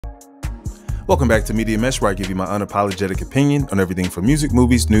Welcome back to Media Mesh, where I give you my unapologetic opinion on everything from music,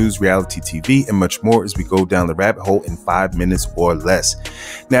 movies, news, reality TV, and much more as we go down the rabbit hole in 5 minutes or less.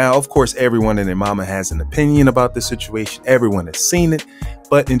 Now, of course, everyone and their mama has an opinion about the situation. Everyone has seen it.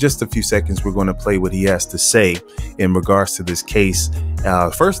 But in just a few seconds, we're going to play what he has to say in regards to this case.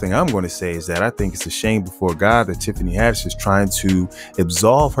 First thing I'm going to say is that I think it's a shame before God that Tiffany Haddish is trying to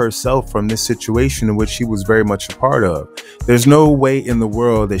absolve herself from this situation in which she was very much a part of. There's no way in the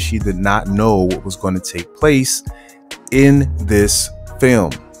world that she did not know what was going to take place in this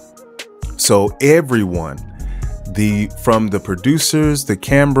film. So everyone, from the producers, the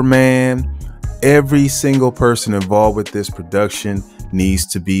cameraman, every single person involved with this production needs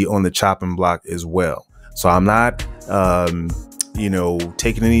to be on the chopping block as well. So I'm not,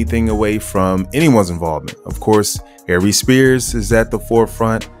 taking anything away from anyone's involvement. Of course, Aries Spears is at the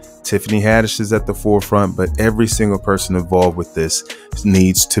forefront. Tiffany Haddish is at the forefront, but every single person involved with this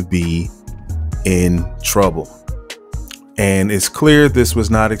needs to be in trouble. And it's clear this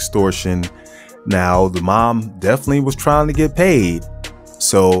was not extortion. Now, the mom definitely was trying to get paid.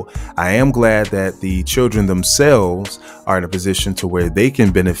 So I am glad that the children themselves are in a position to where they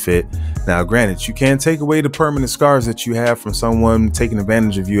can benefit. Now, granted, you can't take away the permanent scars that you have from someone taking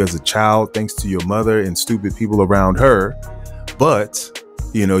advantage of you as a child, thanks to your mother and stupid people around her. But,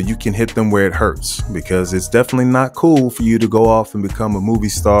 you can hit them where it hurts, because it's definitely not cool for you to go off and become a movie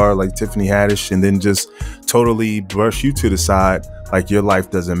star like Tiffany Haddish and then just totally brush you to the side like your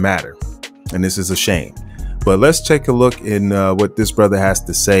life doesn't matter. And this is a shame. But let's take a look in what this brother has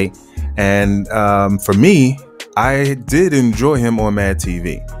to say. And for me, I did enjoy him on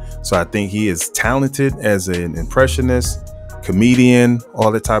MadTV. So I think he is talented as an impressionist, comedian,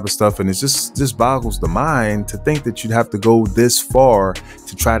 all that type of stuff. And it just boggles the mind to think that you'd have to go this far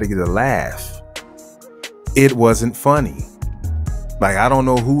to try to get a laugh. It wasn't funny. Like, I don't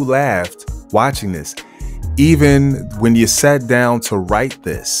know who laughed watching this. Even when you sat down to write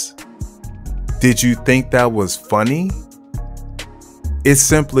this, did you think that was funny? It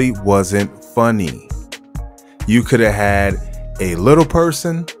simply wasn't funny. You could have had a little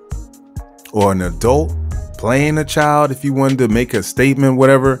person or an adult playing a child if you wanted to make a statement,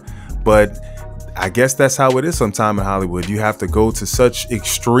 whatever. But I guess that's how it is sometime in Hollywood. You have to go to such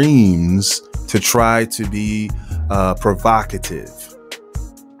extremes to try to be provocative.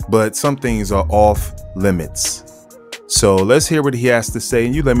 But some things are off limits. So let's hear what he has to say,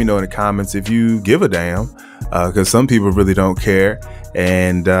 and you let me know in the comments if you give a damn, because some people really don't care.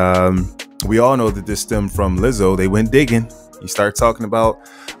 And we all know that this stemmed from Lizzo. They went digging. You start talking about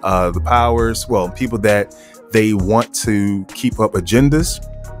the powers, people that they want to keep up agendas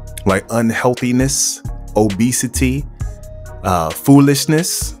like unhealthiness, obesity,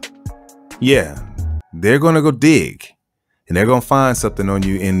 foolishness. Yeah, they're going to go dig, and they're going to find something on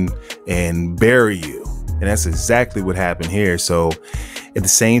you and bury you. And that's exactly what happened here. So at the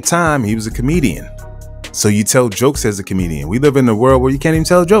same time, he was a comedian. So you tell jokes as a comedian. We live in a world where you can't even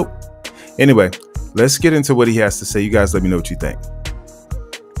tell a joke. Anyway, let's get into what he has to say. You guys let me know what you think.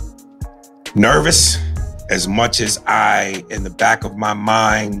 Nervous as much as I, in the back of my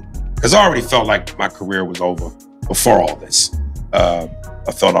mind, because I already felt like my career was over before all this. I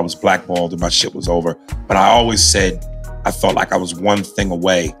felt I was blackballed and my shit was over. But I always said I felt like I was one thing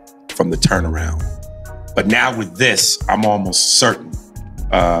away from the turnaround. But now with this, I'm almost certain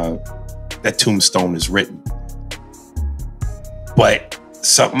that tombstone is written. But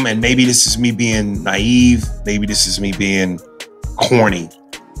something, and maybe this is me being naive, maybe this is me being corny,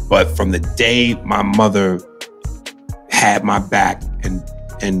 but from the day my mother had my back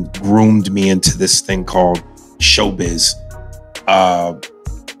and groomed me into this thing called showbiz,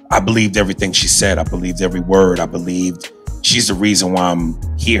 I believed everything she said. I believed every word. I believed she's the reason why I'm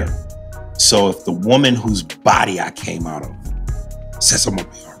here. So if the woman whose body I came out of says I'm gonna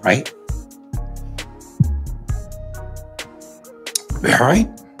be all right, I'll be all right.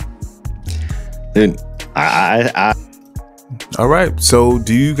 Then all right. So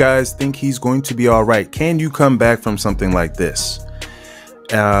do you guys think he's going to be all right? Can you come back from something like this?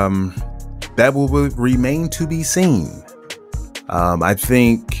 That will remain to be seen. I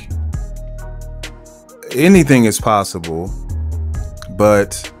think anything is possible,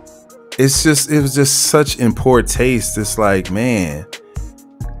 but it was just such in poor taste. It's like, man,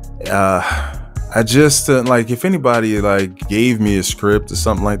 I just like, if anybody like gave me a script or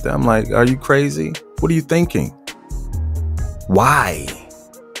something like that, I'm like, are you crazy? What are you thinking? Why?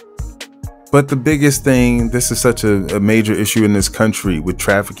 But the biggest thing, this is such a major issue in this country with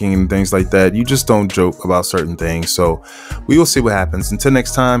trafficking and things like that. You just don't joke about certain things. So we will see what happens. Until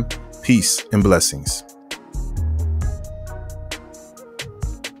next time, peace and blessings.